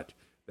thought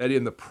that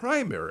in the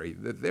primary,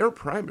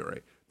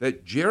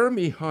 that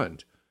Jeremy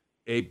Hunt,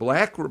 a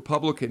black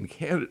Republican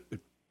candidate,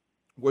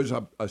 was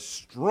a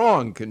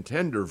strong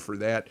contender for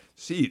that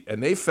seat.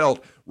 And they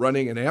felt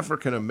running an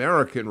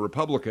African-American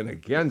Republican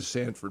against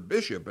Sanford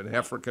Bishop, an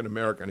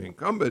African-American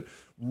incumbent,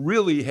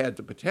 really had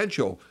the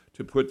potential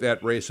to put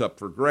that race up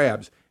for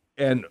grabs.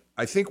 And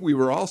I think we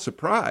were all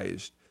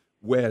surprised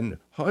when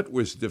Hunt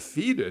was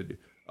defeated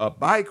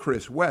by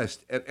Chris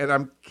West. And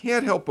I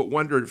can't help but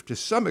wonder if to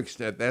some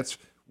extent that's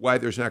why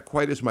there's not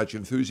quite as much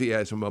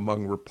enthusiasm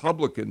among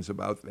Republicans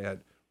about that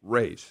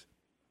race.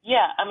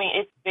 Yeah, I mean,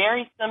 it's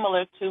very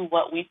similar to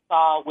what we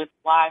saw with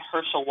why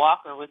Herschel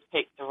Walker was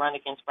picked to run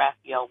against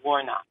Raphael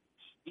Warnock,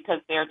 because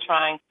they're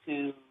trying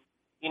to,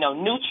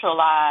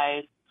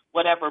 neutralize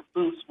whatever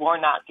boost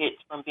Warnock gets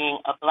from being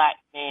a black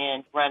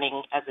man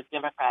running as a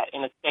Democrat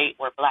in a state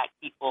where black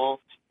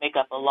people make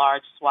up a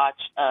large swatch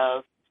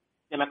of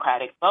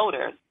Democratic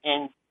voters.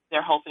 And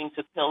they're hoping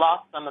to peel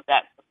off some of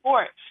that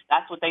support.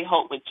 That's what they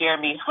hope with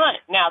Jeremy Hunt.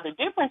 Now, the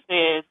difference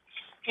is,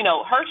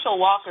 Herschel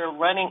Walker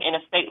running in a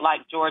state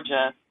like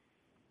Georgia,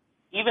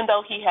 even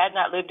though he had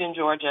not lived in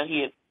Georgia,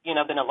 he had,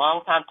 been a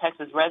longtime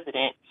Texas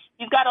resident,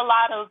 he's got a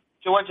lot of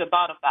Georgia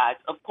bona fides,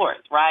 of course,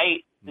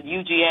 right? The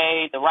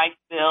UGA, the Rice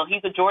Bill,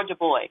 he's a Georgia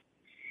boy.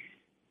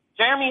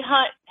 Jeremy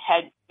Hunt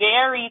had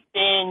very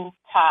thin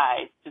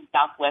ties to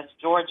Southwest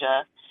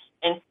Georgia,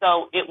 and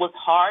so it was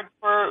hard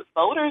for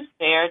voters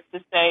there to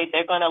say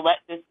they're going to let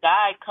this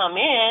guy come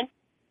in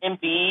and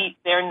be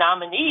their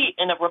nominee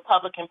in a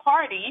Republican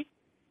Party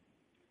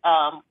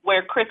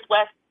where Chris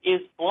West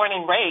is born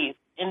and raised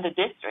in the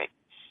district.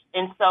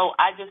 And so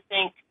I just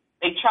think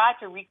they tried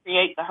to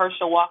recreate the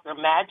Herschel Walker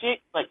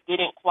magic, but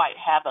didn't quite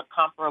have a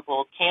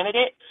comparable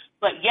candidate.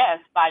 But yes,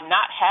 by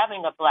not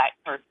having a black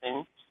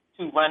person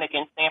to run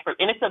against Sanford,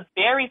 and it's a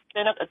very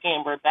cynical,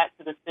 again, we're back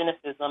to the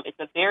cynicism, it's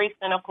a very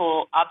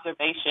cynical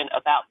observation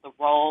about the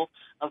role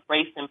of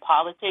race in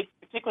politics,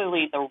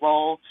 particularly the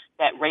role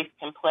that race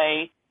can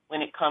play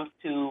when it comes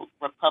to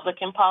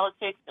Republican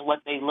politics and what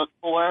they look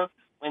for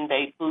when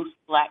they boost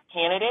black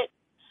candidates.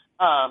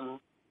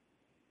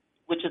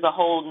 Which is a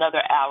whole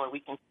nother hour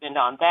we can spend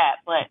on that.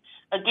 But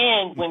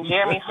again, when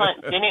Jeremy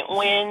Hunt didn't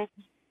win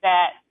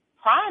that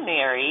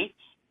primary,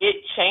 it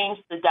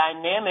changed the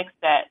dynamics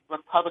that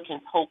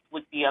Republicans hoped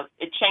would be.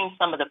 It changed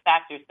some of the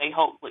factors they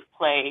hoped would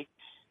play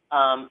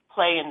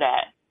in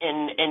that.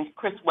 And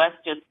Chris West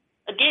just,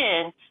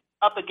 again,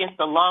 up against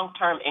a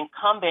long-term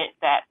incumbent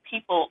that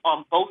people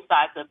on both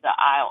sides of the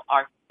aisle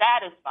are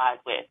satisfied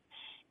with.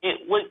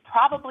 It would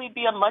probably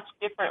be a much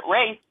different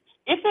race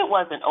if it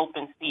was an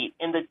open seat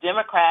and the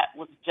Democrat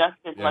was just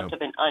as much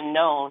of an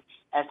unknown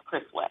as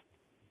Chris West.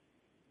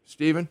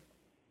 Stephen?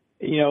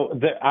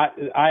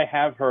 I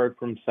have heard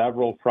from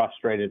several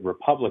frustrated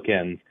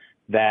Republicans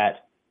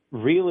that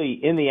really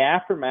in the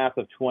aftermath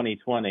of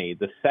 2020,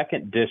 the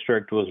 2nd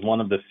District was one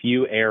of the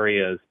few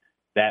areas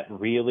that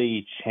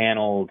really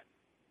channeled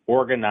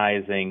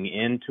organizing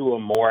into a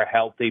more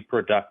healthy,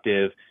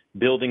 productive,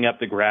 building up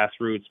the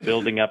grassroots,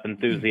 building up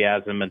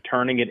enthusiasm, and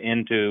turning it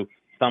into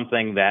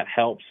something that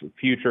helps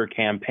future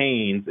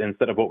campaigns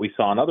instead of what we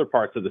saw in other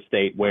parts of the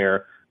state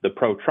where the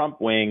pro-Trump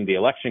wing, the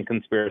election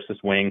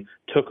conspiracist wing,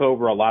 took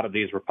over a lot of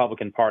these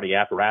Republican Party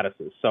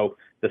apparatuses. So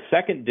the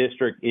 2nd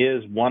District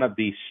is one of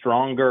the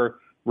stronger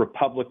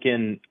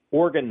Republican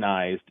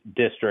organized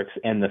districts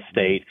in the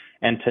state,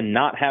 and to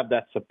not have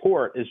that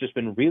support has just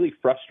been really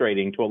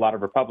frustrating to a lot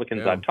of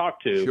Republicans I've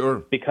talked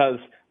to. Because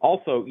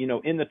also,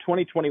 in the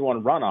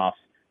 2021 runoffs,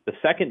 the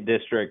 2nd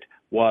District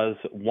was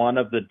one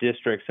of the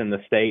districts in the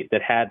state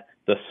that had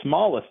the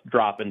smallest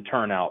drop in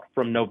turnout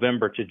from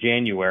November to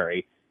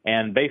January.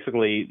 And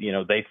basically,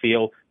 they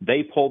feel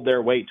they pulled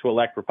their weight to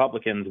elect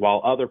Republicans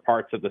while other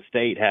parts of the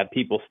state had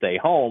people stay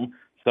home.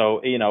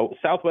 So,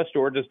 Southwest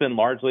Georgia has been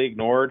largely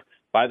ignored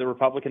by the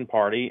Republican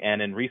Party.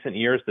 And in recent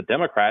years, the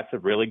Democrats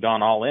have really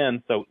gone all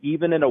in. So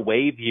even in a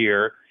wave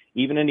year,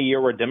 even in a year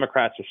where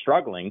Democrats are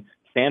struggling,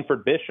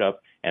 Sanford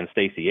Bishop and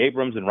Stacey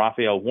Abrams and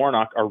Raphael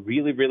Warnock are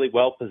really, really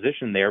well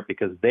positioned there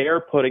because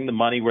they're putting the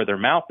money where their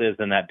mouth is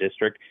in that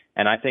district,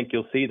 and I think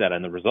you'll see that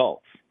in the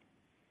results.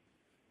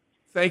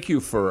 Thank you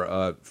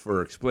for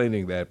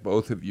explaining that,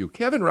 both of you.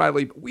 Kevin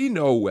Riley, we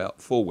know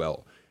full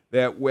well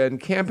that when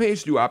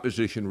campaigns do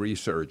opposition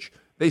research,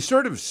 they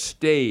sort of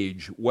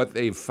stage what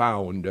they've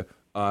found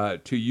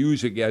to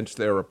use against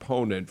their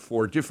opponent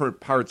for different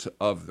parts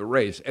of the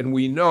race, and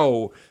we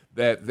know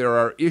that there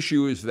are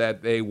issues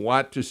that they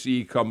want to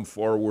see come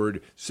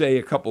forward, say,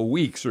 a couple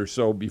weeks or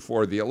so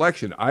before the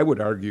election. I would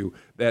argue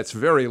that's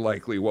very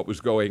likely what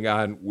was going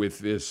on with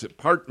this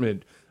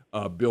apartment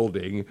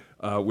building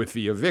with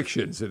the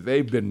evictions, that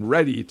they've been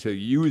ready to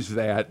use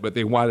that, but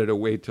they wanted to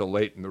wait till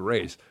late in the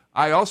race.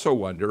 I also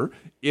wonder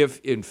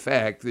if, in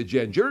fact, the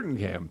Jen Jordan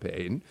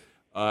campaign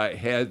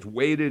had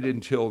waited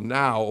until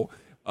now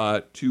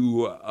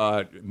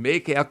to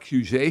make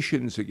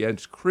accusations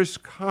against Chris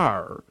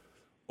Carr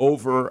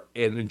over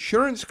an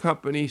insurance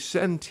company,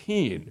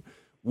 Centene,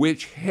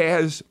 which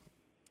has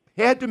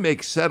had to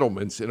make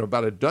settlements in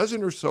about a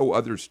dozen or so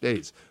other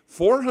states,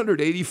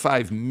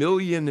 $485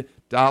 million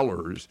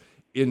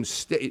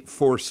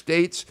for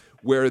states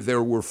where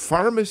there were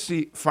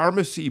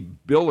pharmacy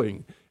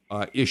billing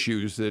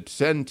issues that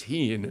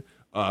Centene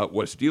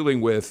was dealing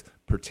with,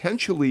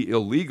 potentially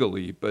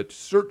illegally, but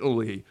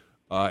certainly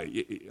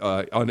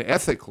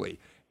unethically.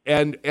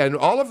 And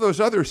all of those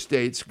other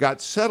states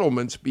got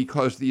settlements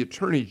because the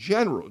attorneys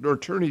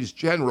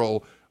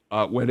general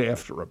went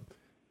after them.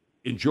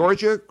 In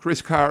Georgia,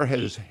 Chris Carr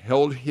has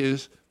held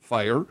his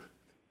fire,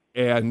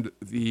 and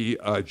the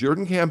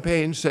Jordan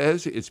campaign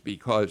says it's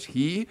because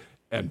he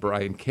and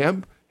Brian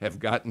Kemp have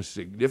gotten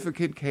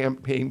significant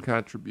campaign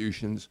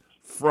contributions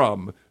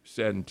from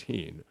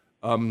Centene.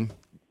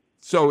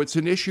 So it's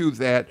an issue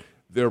that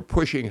they're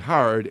pushing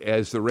hard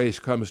as the race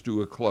comes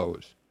to a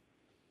close.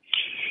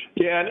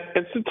 Yeah, and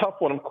it's a tough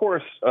one. Of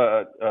course,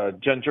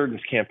 Jen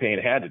Jordan's campaign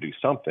had to do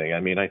something. I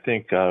mean, I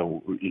think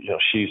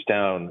she's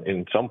down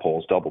in some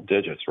polls double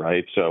digits,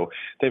 right? So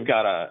they've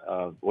got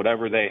to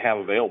whatever they have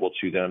available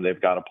to them, they've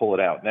got to pull it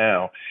out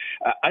now.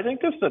 I think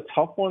this is a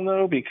tough one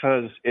though,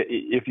 because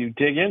if you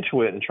dig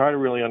into it and try to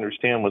really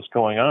understand what's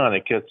going on,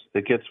 it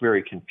gets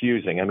very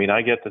confusing. I mean,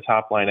 I get the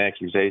top line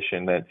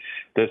accusation that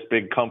this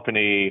big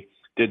company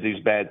did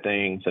these bad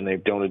things and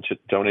they've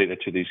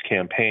donated to these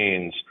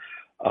campaigns.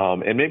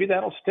 And maybe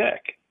that'll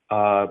stick.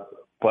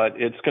 But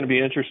it's going to be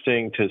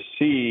interesting to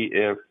see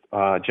if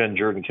Jen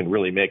Jordan can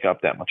really make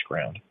up that much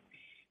ground.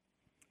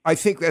 I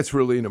think that's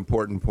really an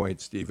important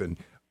point, Stephen.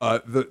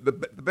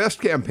 The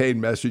best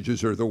campaign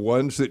messages are the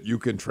ones that you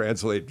can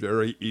translate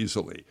very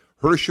easily.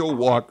 Herschel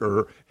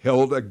Walker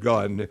held a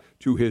gun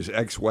to his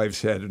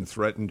ex-wife's head and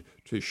threatened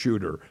to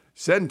shoot her.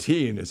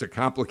 Centene is a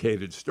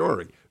complicated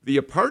story. The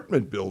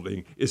apartment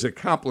building is a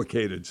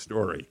complicated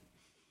story.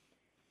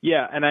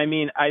 Yeah, and I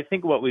mean, I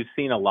think what we've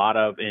seen a lot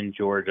of in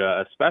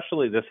Georgia,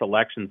 especially this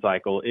election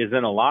cycle, is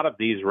in a lot of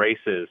these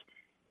races,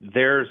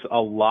 there's a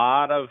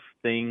lot of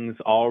things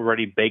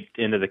already baked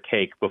into the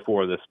cake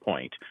before this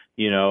point.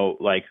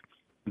 Like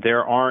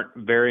there aren't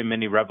very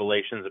many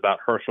revelations about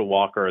Herschel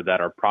Walker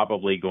that are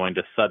probably going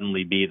to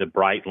suddenly be the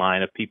bright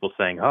line of people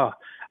saying, oh,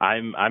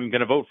 I'm going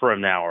to vote for him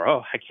now, or,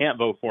 oh, I can't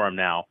vote for him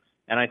now.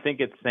 And I think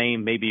it's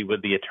same maybe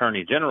with the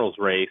attorney general's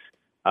race.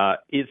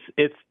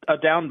 It's a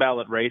down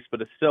ballot race,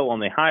 but it's still on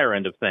the higher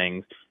end of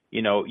things.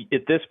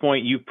 At this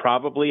point, you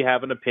probably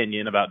have an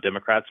opinion about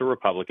Democrats or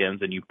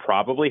Republicans, and you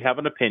probably have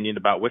an opinion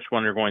about which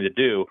one you're going to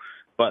do.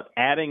 But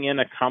adding in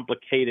a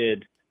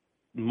complicated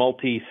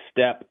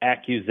multi-step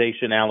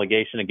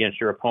allegation against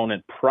your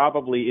opponent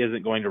probably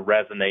isn't going to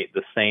resonate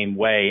the same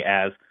way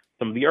as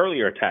some of the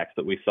earlier attacks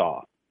that we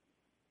saw.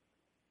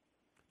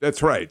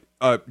 That's right.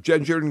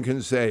 Jen Jordan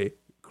can say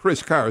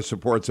Chris Carr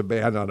supports a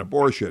ban on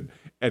abortion,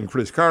 and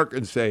Chris Carr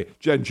can say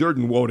Jen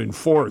Jordan won't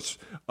enforce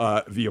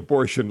the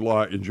abortion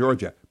law in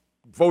Georgia.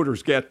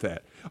 Voters get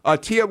that.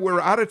 Tia,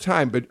 we're out of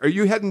time, but are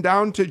you heading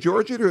down to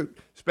Georgia to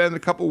spend a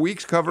couple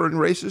weeks covering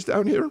races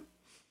down here?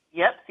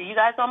 Yep. See you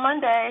guys on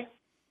Monday.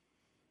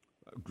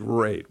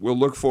 Great. We'll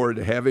look forward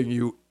to having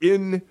you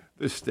in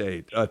the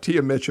state.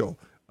 Tia Mitchell,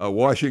 a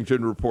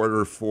Washington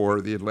reporter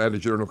for the Atlanta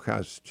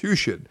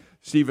Journal-Constitution.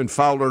 Stephen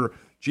Fowler,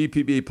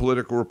 GPB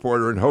political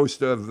reporter and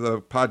host of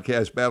the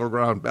podcast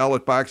Battleground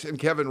Ballot Box, and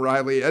Kevin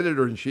Riley,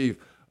 editor-in-chief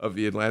of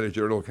the Atlanta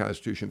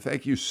Journal-Constitution.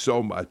 Thank you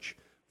so much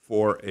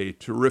for a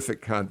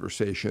terrific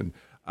conversation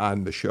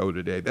on the show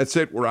today. That's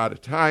it. We're out of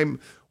time.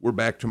 We're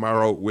back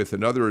tomorrow with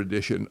another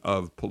edition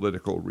of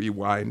Political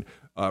Rewind.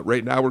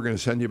 Right now, we're going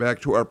to send you back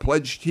to our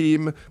pledge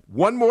team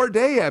one more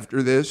day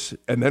after this,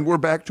 and then we're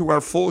back to our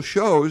full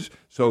shows.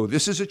 So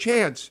this is a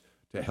chance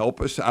to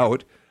help us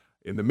out.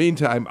 In the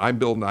meantime, I'm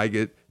Bill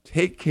Nigut.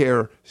 Take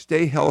care.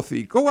 Stay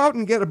healthy. Go out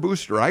and get a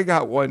booster. I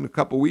got one a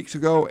couple weeks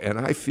ago, and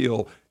I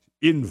feel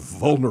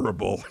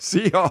invulnerable.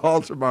 See you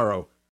all tomorrow.